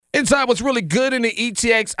Inside what's really good in the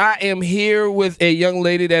ETX, I am here with a young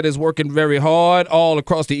lady that is working very hard all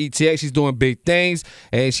across the ETX. She's doing big things,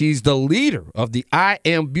 and she's the leader of the I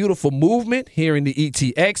Am Beautiful movement here in the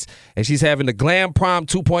ETX, and she's having the Glam Prom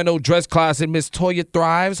 2.0 dress closet. Miss Toya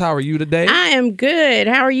Thrives, how are you today? I am good.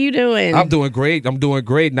 How are you doing? I'm doing great.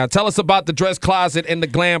 Now tell us about the dress closet and the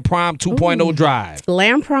Glam Prom 2.0 drive.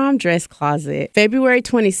 Glam Prom Dress Closet. February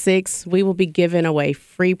 26th, we will be giving away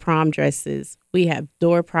free prom dresses. We have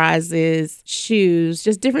door prizes, shoes,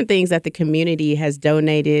 just different things that the community has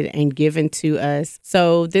donated and given to us.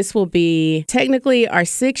 So this will be technically our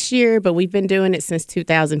 6th year, but we've been doing it since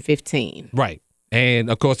 2015. Right. And,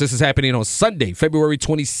 of course, this is happening on Sunday, February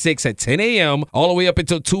 26th at 10 a.m. all the way up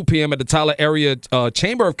until 2 p.m. at the Tyler Area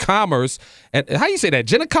Chamber of Commerce. How you say that?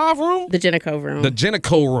 Jennikov Room? The Jennikov Room. The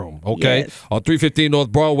Jennikov Room, okay, yes. On 315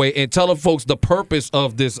 North Broadway. And tell the folks the purpose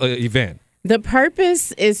of this event. The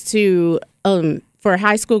purpose is to for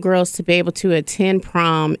high school girls to be able to attend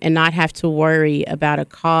prom and not have to worry about a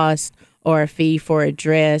cost or a fee for a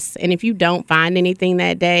dress. And if you don't find anything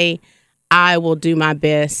that day, I will do my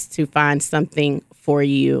best to find something for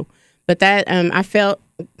you. But that I felt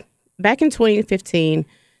back in 2015,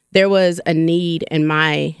 there was a need in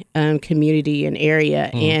my community and area,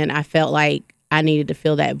 and I felt like I needed to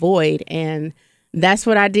fill that void. And that's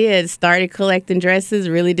what I did. Started collecting dresses.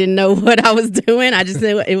 Really didn't know what I was doing. I just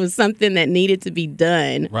knew it was something that needed to be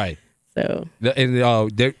done. Right. So. And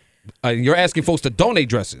you're asking folks to donate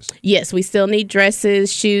dresses. Yes, we still need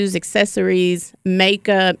dresses, shoes, accessories,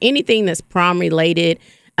 makeup, anything that's prom related.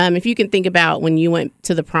 If you can think about when you went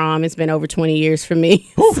to the prom, it's been over 20 years for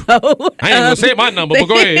me. So, I ain't going to say my number, but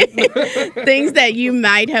go ahead. Things that you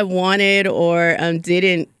might have wanted or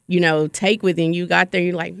didn't, take with you. You got there,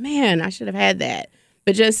 you're like, man, I should have had that.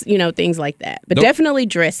 But just, things like that. But definitely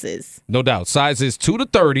dresses. No doubt. Sizes 2 to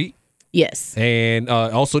 30. Yes. And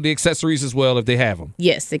also the accessories as well if they have them.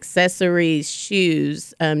 Yes, accessories,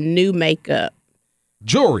 shoes, new makeup.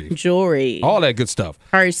 Jewelry. All that good stuff.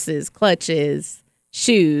 Purses, clutches,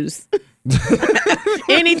 shoes.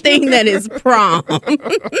 Anything that is prom.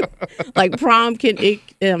 Like prom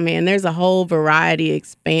there's a whole variety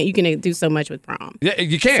expand. You can do so much with prom. Yeah,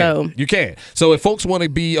 you can. So if folks want to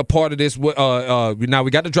be a part of this, now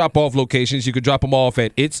we got the drop off locations. You can drop them off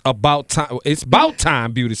at It's About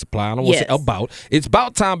Time Beauty Supply. I don't want to say about. It's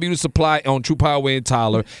About Time Beauty Supply on Troop Highway in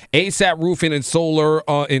Tyler. ASAP Roofing and Solar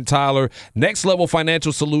in Tyler. Next Level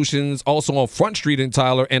Financial Solutions also on Front Street in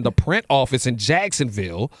Tyler, and the print office in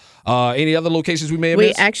Jacksonville. Any other locations we may have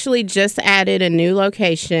missed? We actually just added a new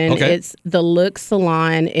location. Okay. It's the Look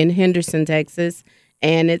Salon in Henderson, Texas,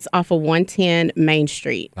 and it's off of 110 Main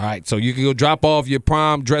Street. All right, so you can go drop off your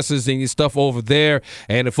prom dresses and your stuff over there.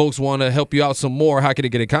 And if folks want to help you out some more, how can they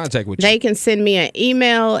get in contact with you? They can send me an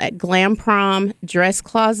email at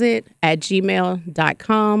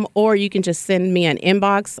glampromdresscloset@gmail.com, or you can just send me an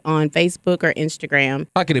inbox on Facebook or Instagram.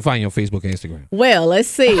 How can they find you on Facebook and Instagram? Well, let's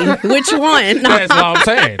see. Which one? That's what I'm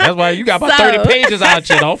saying. That's why you got about 30 pages out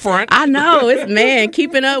here on front. I know. It's,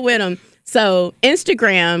 keeping up with them. So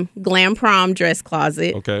Instagram, Glam Prom Dress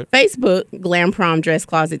Closet. Okay. Facebook, Glam Prom Dress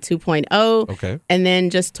Closet 2.0. Okay. And then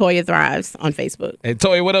just Toya Thrives on Facebook. And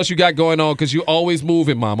Toya, what else you got going on? Because you always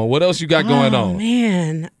moving, mama. What else you got going on? Oh,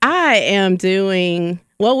 man. I am doing...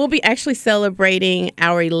 Well, we'll be actually celebrating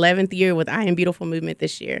our 11th year with I Am Beautiful movement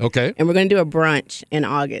this year. Okay. And we're going to do a brunch in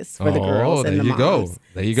August for the girls and the moms.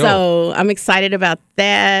 There you go. So I'm excited about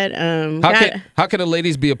that. How can the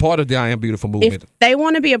ladies be a part of the I Am Beautiful movement? If they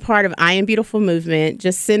want to be a part of I Am Beautiful movement,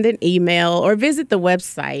 just send an email or visit the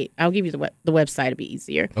website. I'll give you the website. It'll be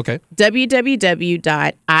easier. Okay.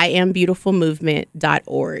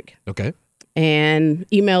 www.iambeautifulmovement.org. Okay. And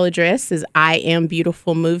email address is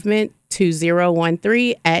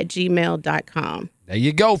iambeautifulmovement2013@gmail.com. There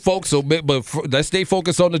you go, folks. So, but let's stay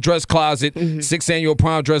focused on the dress closet. 6th annual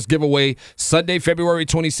prom dress giveaway. Sunday, February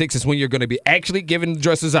 26th is when you're going to be actually giving the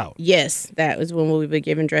dresses out. Yes, that was when we'll be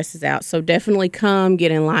giving dresses out. So definitely come,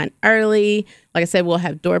 get in line early. Like I said, we'll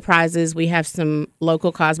have door prizes. We have some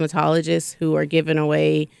local cosmetologists who are giving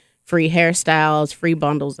away free hairstyles, free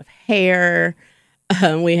bundles of hair.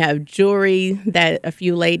 We have jewelry that a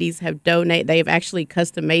few ladies have donated. They've actually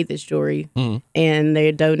custom made this jewelry, and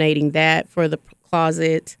they're donating that for the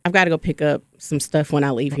closet. I've got to go pick up some stuff when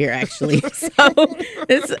I leave here, actually.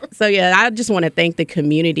 So yeah, I just want to thank the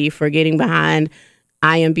community for getting behind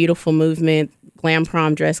I Am Beautiful movement, Glam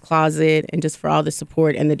Prom Dress Closet, and just for all the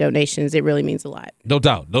support and the donations. It really means a lot. No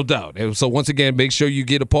doubt. And so once again, make sure you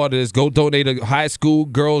get a part of this. Go donate a high school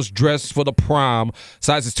girl's dress for the prom.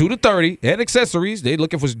 Sizes 2 to 30 and accessories. They're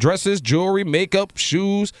looking for dresses, jewelry, makeup,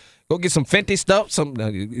 shoes. Go get some Fenty stuff.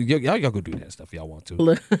 Y'all go do that stuff if y'all want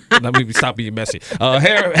to. Let me stop being messy.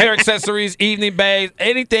 Hair accessories, evening bags,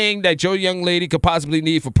 anything that your young lady could possibly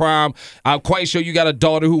need for prom. I'm quite sure you got a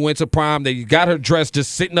daughter who went to prom that you got her dress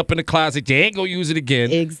just sitting up in the closet. You ain't gonna use it again.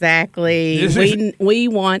 Exactly. we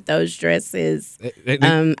want those dresses.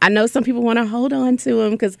 I know some people want to hold on to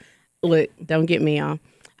them because, look, don't get me on.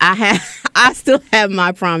 I still have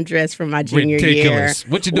my prom dress from my junior year.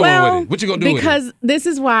 What you doing with it? What you gonna do with it? Because this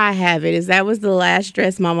is why I have it. That was the last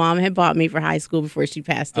dress my mom had bought me for high school before she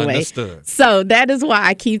passed away. Understood. So that is why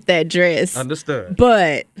I keep that dress. Understood.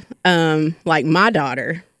 But like my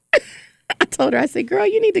daughter, I told her, I said, "Girl,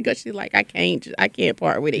 you need to go." She's like, "I can't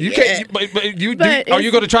part with it." You can't. But are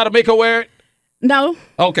you gonna try to make her wear it? No.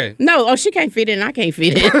 Okay. No. Oh, she can't fit it, and I can't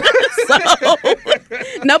fit it. So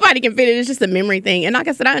nobody can fit it. It's just a memory thing. And like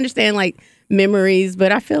I said, I understand like memories,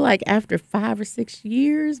 but I feel like after 5 or 6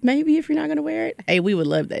 years, maybe if you're not gonna wear it, hey, we would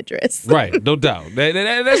love that dress. Right. No doubt.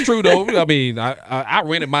 That's true though. I mean, I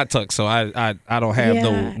rented my tux, so I don't have no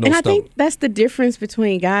And I think that's the difference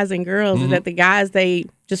between guys and girls is that the guys, they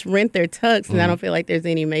just rent their tux, and I don't feel like there's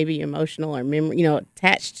any maybe emotional or memory,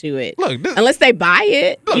 attached to it. Look, unless they buy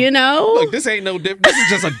it, Look, this ain't no different. This is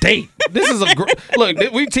just a date. This is look.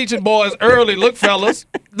 We teaching boys early. Look, fellas.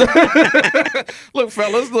 Look,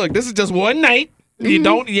 fellas. Look, this is just one night. You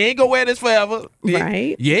ain't gonna wear this forever.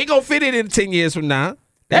 Right. You ain't gonna fit it in 10 years from now.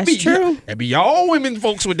 That's true. That be all women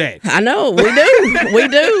folks with that. I know. We do. We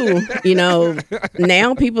do.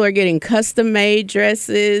 Now people are getting custom made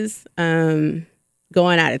dresses.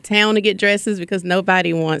 Going out of town to get dresses because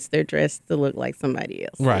nobody wants their dress to look like somebody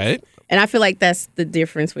else. Right. And I feel like that's the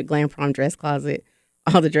difference with Glam Prom Dress Closet.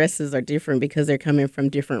 All the dresses are different because they're coming from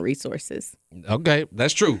different resources. Okay,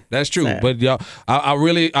 that's true. That's true. So. But y'all, I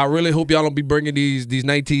really hope y'all don't be bringing these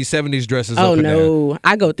 1970s dresses up. Oh no,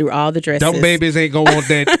 I go through all the dresses. Them babies ain't gonna want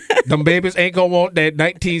that. Them babies ain't gonna want that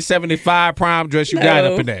 1975 prom dress you got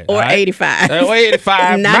up in there. Or right? 85. Or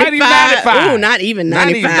 85. 95. Ooh, not even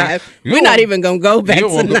 95. We're not even gonna go back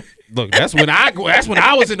to. Look, that's when I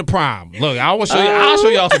was in the prime. Look, I'll show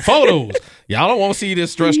y'all some photos. Y'all don't want to see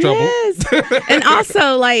this stress trouble. And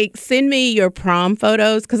also, like, send me your prom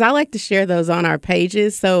photos because I like to share those on our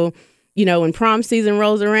pages. So, when prom season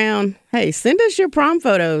rolls around, hey, send us your prom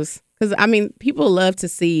photos. Because, I mean, people love to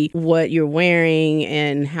see what you're wearing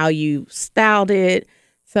and how you styled it.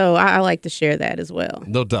 So I like to share that as well.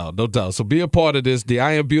 No doubt, no doubt. So be a part of this. The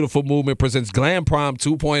I Am Beautiful movement presents Glam Prom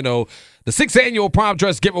 2.0, the 6th annual prom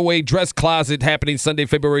dress giveaway dress closet happening Sunday,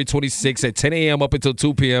 February 26th at 10 a.m. up until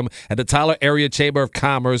 2 p.m. at the Tyler Area Chamber of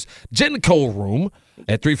Commerce Genco Room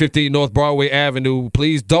at 315 North Broadway Avenue.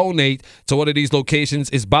 Please donate to one of these locations.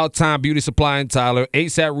 It's About Time Beauty Supply in Tyler,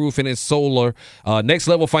 ASAP Roofing and Solar, Next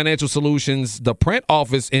Level Financial Solutions, the Print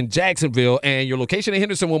Office in Jacksonville, and your location in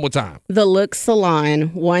Henderson one more time. The Look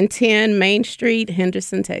Salon, 110 Main Street,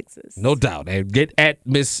 Henderson, Texas. No doubt. And get at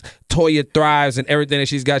Miss Toya Thrives and everything that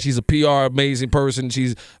she's got. She's a PR amazing person.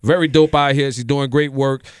 She's very dope out here. She's doing great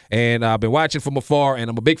work. And I've been watching from afar, and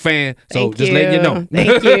I'm a big fan. So just letting you know.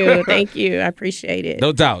 Thank you. Thank you. I appreciate it.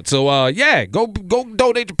 No doubt. So, go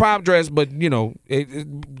donate your prom dress. But,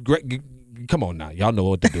 come on now. Y'all know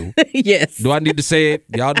what to do. Yes. Do I need to say it?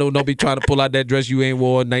 Y'all know don't be trying to pull out that dress you ain't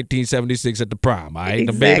wore in 1976 at the prom. All right? Exactly.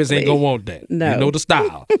 The babies ain't going to want that. No. You know the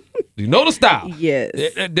style. You know the style. Yes.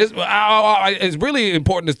 It's really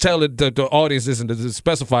important to tell the audiences and to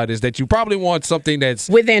specify this that you probably want something that's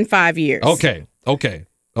within 5 years. Okay.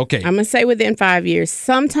 I'm going to say within 5 years.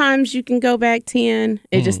 Sometimes you can go back 10.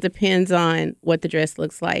 It just depends on what the dress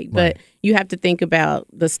looks like. But you have to think about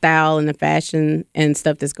the style and the fashion and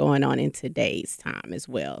stuff that's going on in today's time as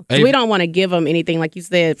well. So we don't want to give them anything, like you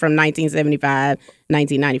said, from 1975,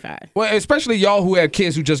 1995. Well, especially y'all who have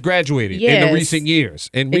kids who just graduated in the recent years.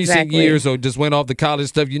 Recent years or just went off to college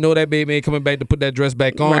stuff. You know that baby ain't coming back to put that dress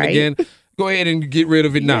back on again. Go ahead and get rid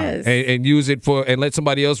of it now and use it and let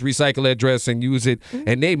somebody else recycle that dress and use it,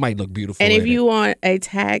 and they might look beautiful. And if you want a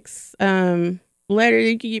tax letter,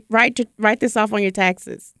 you can write this off on your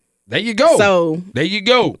taxes. There you go. So there you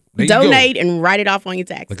go. Donate and write it off on your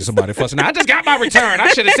taxes. Look at somebody fussing. I just got my return. I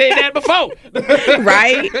should have said that before.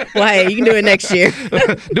 Right? Well, hey, you can do it next year.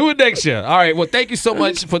 Do it next year. All right. Well, thank you so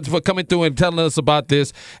much for coming through and telling us about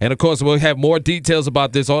this. And, of course, we'll have more details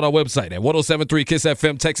about this on our website at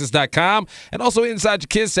 1073kissfmtexas.com and also inside your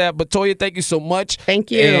Kiss app. But, Toya, thank you so much.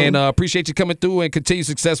 Thank you. And appreciate you coming through and continue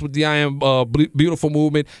success with the I Am Beautiful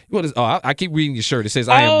movement. I keep reading your shirt. It says,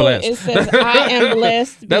 I am blessed. It says, I am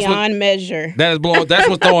blessed beyond measure. That's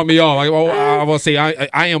what's throwing me off. I want to say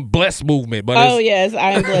I am blessed movement. But yes,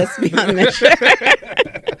 I am blessed beyond measure.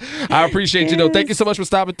 I appreciate you, though. Thank you so much for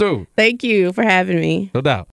stopping through. Thank you for having me. No doubt.